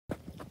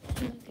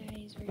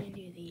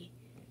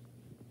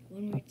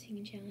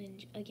eating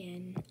challenge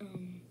again.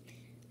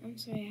 I'm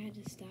sorry I had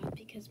to stop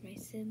because my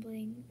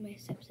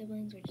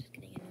step-siblings were just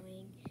getting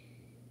annoying.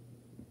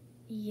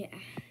 Yeah,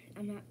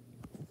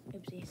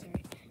 oopsie,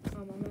 sorry.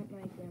 I'm at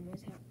my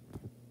grandma's house.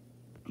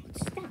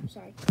 Stop,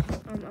 sorry.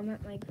 I'm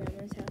at my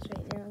grandma's house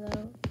right now,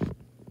 though.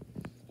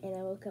 And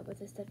I woke up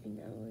with a stuffy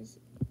nose,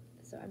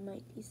 so I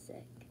might be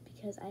sick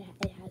because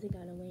it hasn't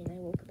gone away, and I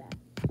woke up at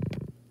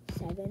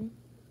 7.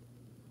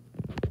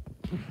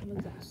 I'm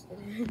exhausted.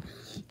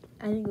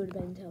 I didn't go to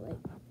bed until like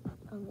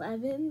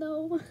 11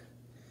 though,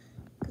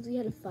 because we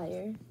had a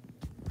fire.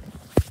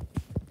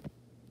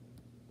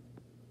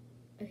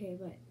 Okay,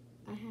 but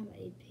I have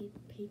a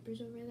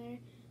papers over there.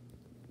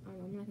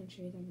 I'm not gonna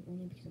show you them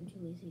only because I'm too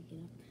lazy to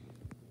get up.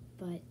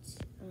 But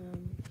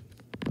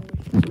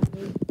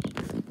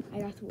I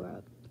got the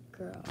word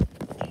girl.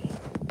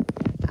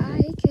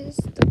 I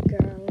kissed the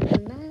girl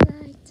and I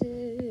liked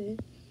it.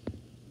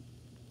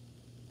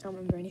 I don't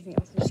remember anything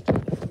else. I'm just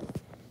kidding.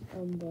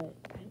 But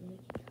I don't want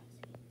to keep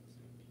gossiping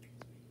because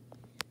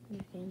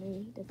my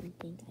family doesn't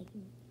think I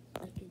can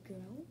like a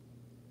girl.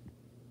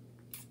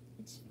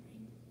 It's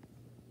fine.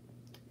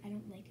 I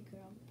don't like a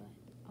girl, but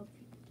other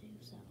people do,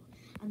 so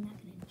I'm not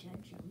gonna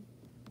judge them.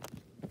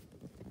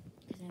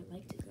 Because I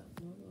liked a girl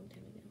a long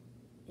time ago,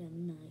 and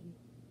I'm 9.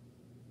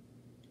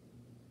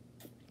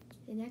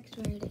 The next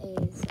word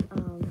is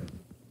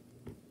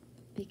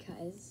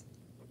because.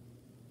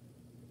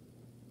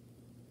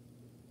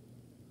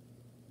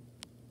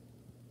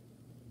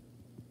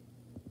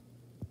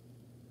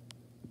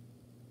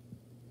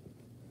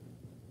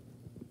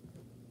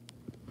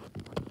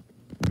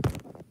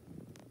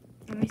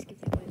 I might skip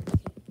that one.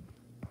 Okay.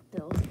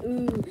 Bills.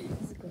 Ooh, this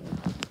is great.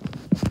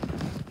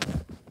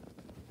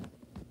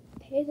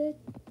 Pay the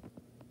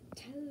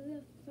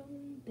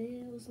telephone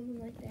bill, something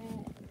like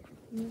that.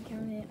 Let me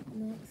count it.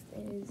 Next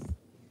is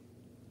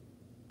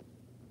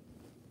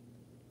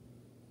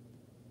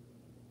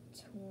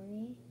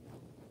 20.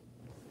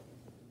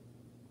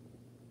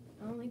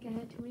 I only got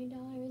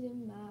 $20 in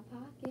my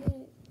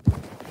pocket.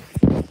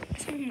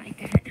 Something like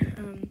that.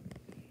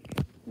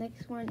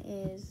 Next one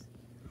is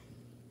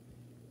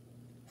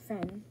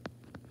friend.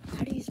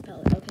 How do you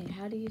spell it? Okay,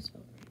 how do you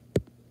spell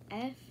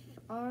it?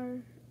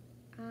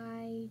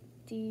 FRIDS.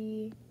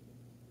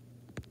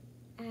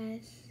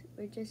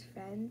 We're just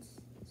friends.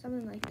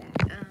 Something like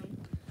that.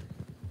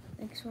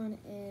 Next one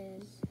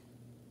is.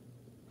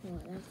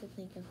 Hold on, I have to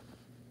think of.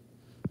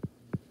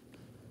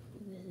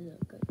 This is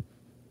a good.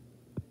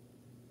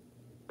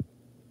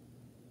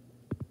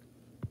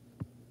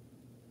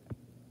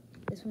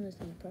 This one is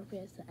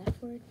inappropriate. It's the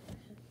F word.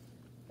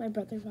 My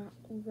brother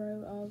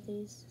wrote all of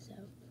these, so.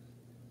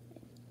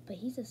 But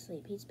he's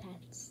asleep. He's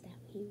passed out.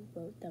 He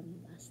wrote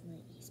them last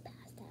night. He's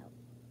passed out.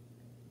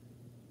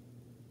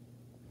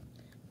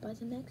 But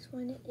the next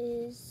one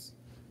is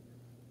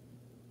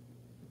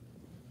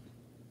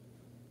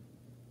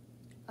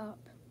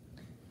up.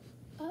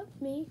 Up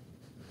me.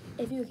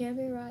 If you can't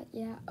be right,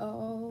 yeah.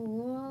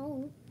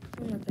 Oh.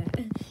 Something like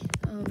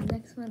that.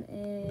 Next one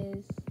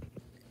is.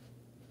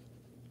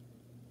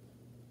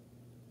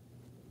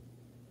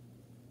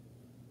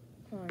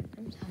 Hold on,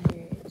 I'm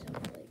tired. So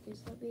like,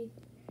 just let me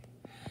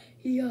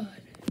yawn.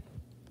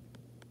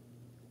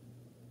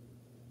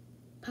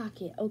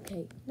 Pocket.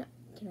 Okay. No,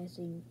 can I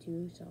sing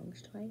 2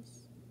 songs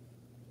twice?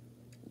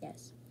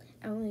 Yes.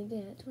 I only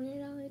get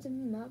 $20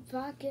 in my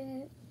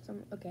pocket.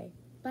 Okay.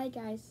 Bye,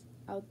 guys.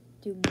 I'll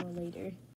do more later.